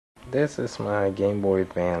This is my Game Boy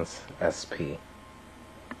Advance SP.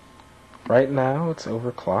 Right now it's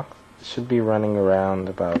overclocked. It should be running around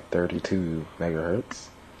about 32 megahertz.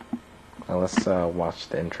 Now let's watch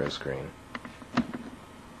the intro screen.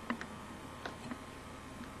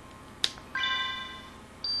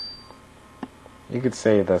 You could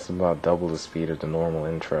say that's about double the speed of the normal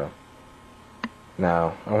intro.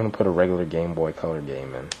 Now, I want to put a regular Game Boy Color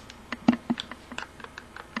game in.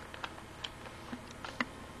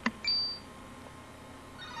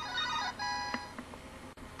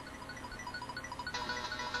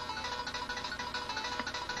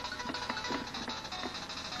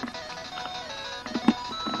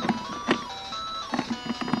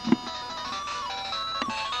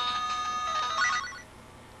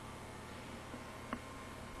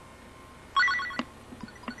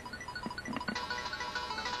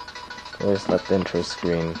 Let's let the intro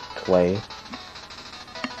screen play.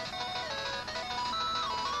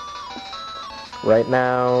 Right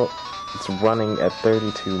now, it's running at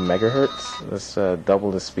 32 megahertz. That's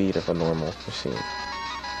double the speed of a normal machine.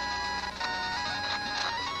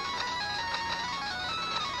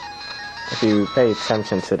 If you pay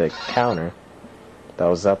attention to the counter that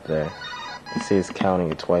was up there, you see it's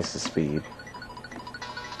counting at twice the speed.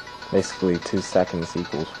 Basically, 2 seconds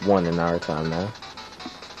equals 1 in our time now.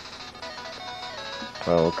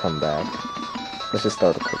 Well, we'll come back. Let's just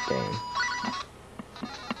start a quick game.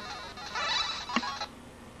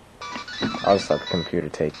 I'll just let the computer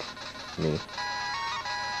take me.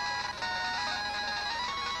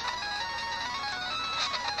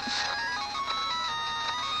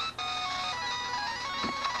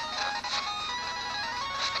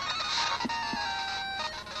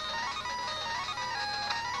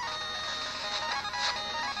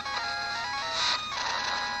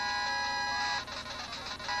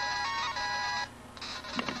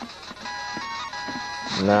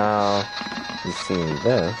 Now, you've seen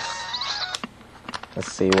this.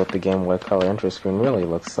 Let's see what the Game Boy Color intro screen really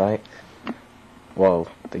looks like. Well,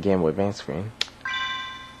 the Game Boy Advance screen.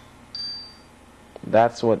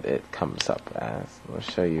 That's what it comes up as. I'll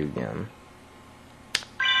show you again.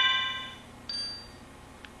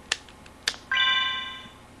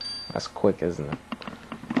 That's quick, isn't it?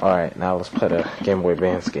 Alright, now let's put a Game Boy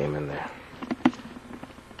Advance game in there.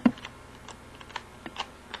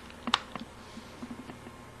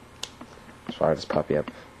 Fire this puppy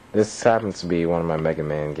up. This happens to be one of my Mega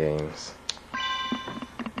Man games.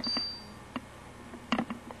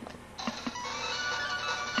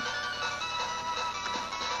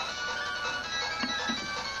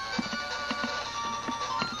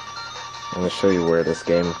 I'm going to show you where this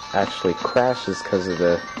game actually crashes because of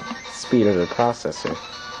the speed of the processor.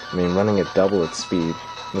 I mean, running at double its speed.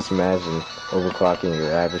 Just imagine overclocking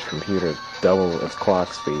your average computer double its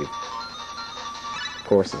clock speed. Of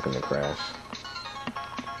course it's going to crash.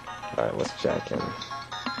 Alright, let's jack in.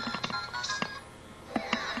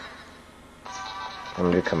 I'm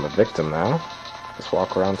gonna become a victim now. Just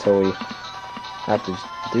walk around till we have to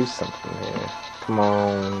do something here. Come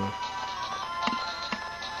on.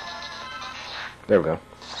 There we go.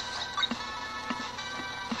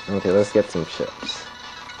 Okay, let's get some chips.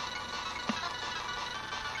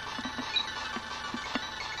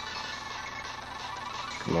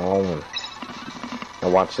 Come on. Now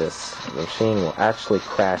watch this. The machine will actually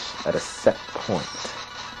crash at a set point.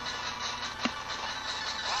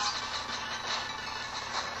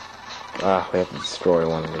 Ah, we have to destroy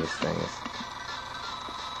one of these things.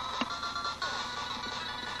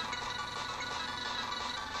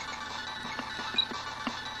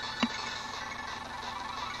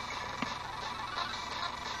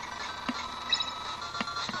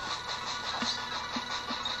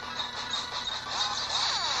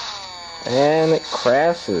 And it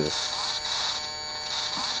crashes.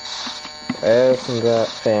 Isn't that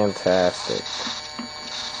fantastic?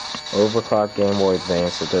 Overclocked Game Boy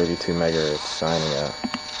Advance at 32 megahertz, signing out.